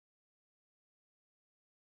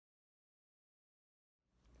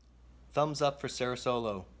Thumbs up for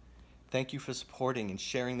SaraSolo. Thank you for supporting and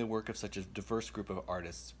sharing the work of such a diverse group of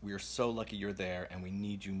artists. We are so lucky you're there, and we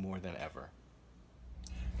need you more than ever.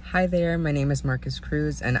 Hi there, my name is Marcus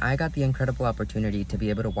Cruz, and I got the incredible opportunity to be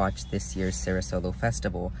able to watch this year's SaraSolo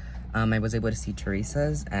Festival. I was able to see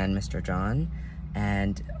Teresa's and Mr. John,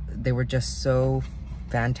 and they were just so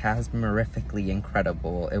phantasmagorically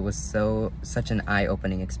incredible. It was such an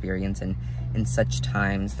eye-opening experience, and in such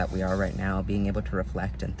times that we are right now, being able to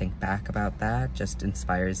reflect and think back about that just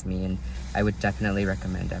inspires me, and I would definitely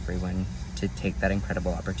recommend everyone to take that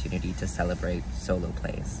incredible opportunity to celebrate solo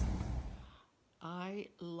plays. I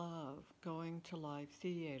love going to live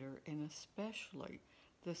theater, and especially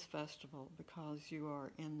this festival, because you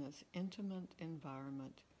are in this intimate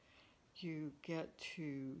environment. You get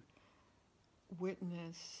to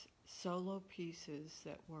witness solo pieces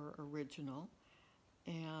that were original,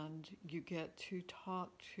 and you get to talk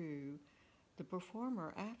to the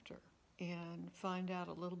performer after and find out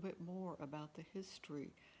a little bit more about the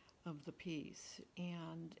history of the piece.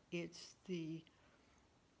 And it's the,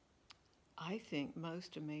 I think,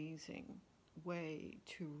 most amazing way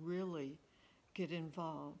to really get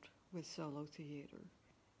involved with solo theater.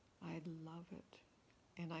 I love it,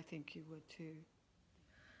 and I think you would too.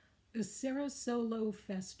 The SaraSolo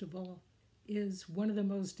Festival is one of the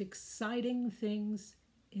most exciting things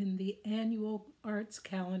in the annual arts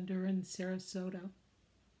calendar in Sarasota.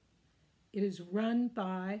 It is run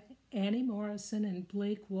by Annie Morrison and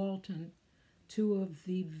Blake Walton, two of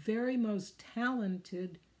the very most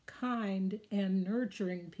talented, kind, and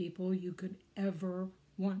nurturing people you could ever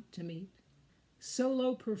want to meet.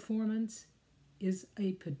 Solo performance is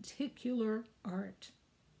a particular art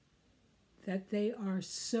that they are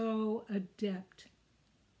so adept,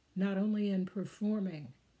 not only in performing,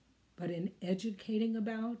 but in educating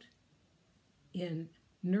about, in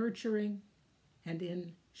nurturing, and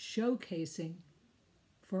in showcasing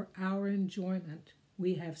for our enjoyment.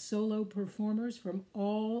 We have solo performers from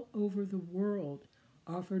all over the world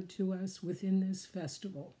offered to us within this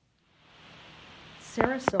festival.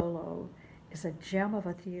 SaraSolo is a gem of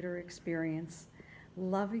a theater experience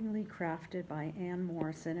lovingly crafted by Anne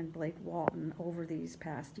Morrison and Blake Walton over these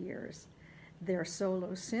past years. Their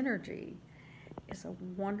solo synergy is a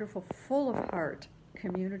wonderful, full of heart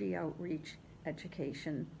community outreach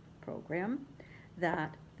education program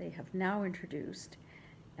that they have now introduced,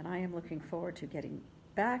 and I am looking forward to getting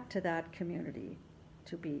back to that community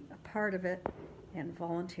to be a part of it and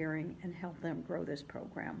volunteering and help them grow this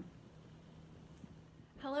program.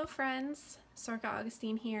 Hello friends, Sorka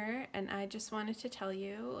Augustine here, and I just wanted to tell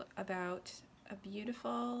you about a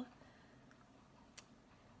beautiful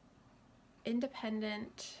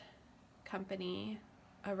independent company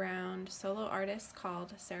around solo artists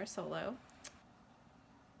called SaraSolo.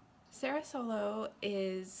 SaraSolo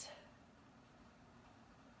is,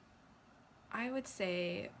 I would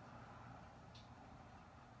say,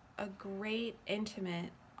 a great,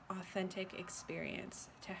 intimate, authentic experience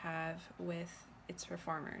to have with its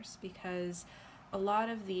performers, because a lot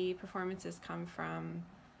of the performances come from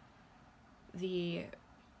the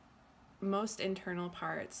most internal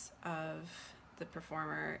parts of the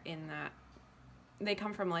performer, in that they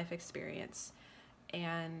come from life experience.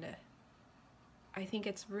 And I think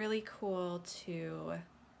it's really cool to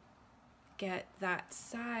get that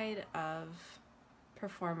side of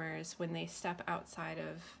performers when they step outside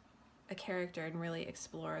of a character and really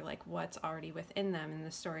explore like what's already within them and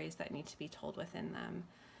the stories that need to be told within them.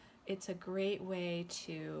 It's a great way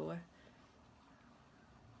to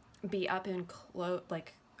be up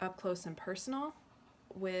close and personal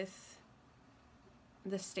with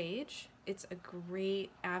the stage. It's a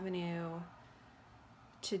great avenue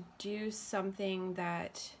to do something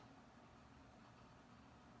that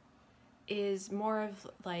is more of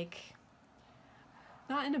like,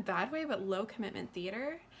 not in a bad way, but low commitment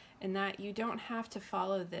theater, in that you don't have to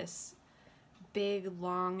follow this big,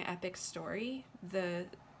 long, epic story. The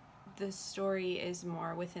story is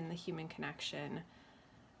more within the human connection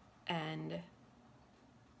and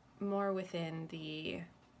more within the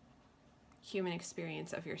human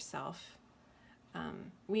experience of yourself.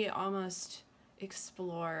 We almost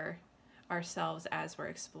explore ourselves as we're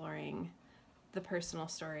exploring the personal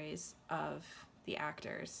stories of the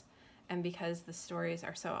actors. And because the stories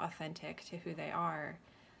are so authentic to who they are,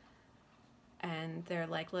 and they're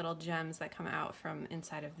like little gems that come out from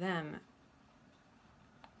inside of them,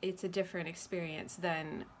 it's a different experience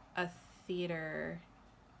than a theater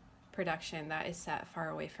production that is set far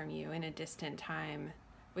away from you in a distant time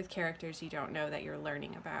with characters you don't know that you're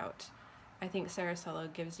learning about. I think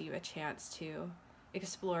SaraSolo gives you a chance to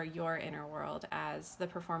explore your inner world as the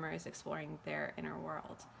performer is exploring their inner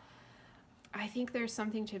world. I think there's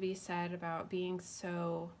something to be said about being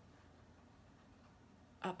so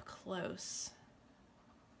up close.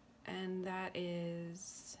 And that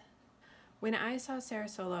is, when I saw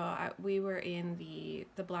SaraSolo, we were in the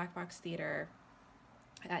Black Box Theater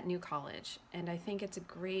at New College, and I think it's a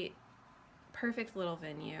great, perfect little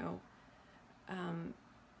venue,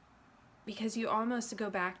 because you almost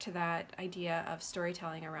go back to that idea of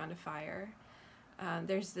storytelling around a fire.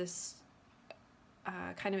 There's this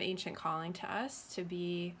kind of ancient calling to us to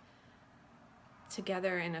be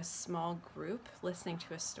together in a small group listening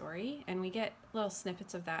to a story, and we get little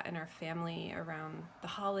snippets of that in our family around the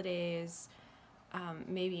holidays,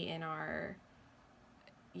 maybe in our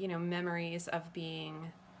memories of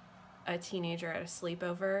being a teenager at a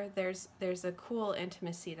sleepover. There's a cool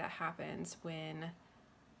intimacy that happens when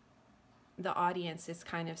the audience is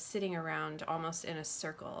kind of sitting around almost in a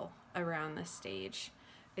circle around the stage.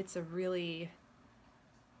 It's a really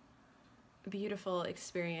beautiful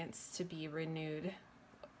experience to be renewed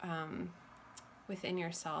within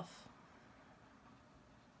yourself,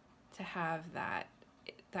 to have that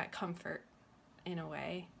comfort in a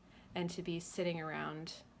way, and to be sitting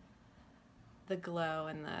around the glow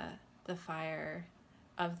and the fire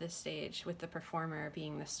of the stage with the performer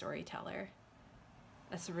being the storyteller.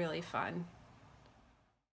 That's really fun.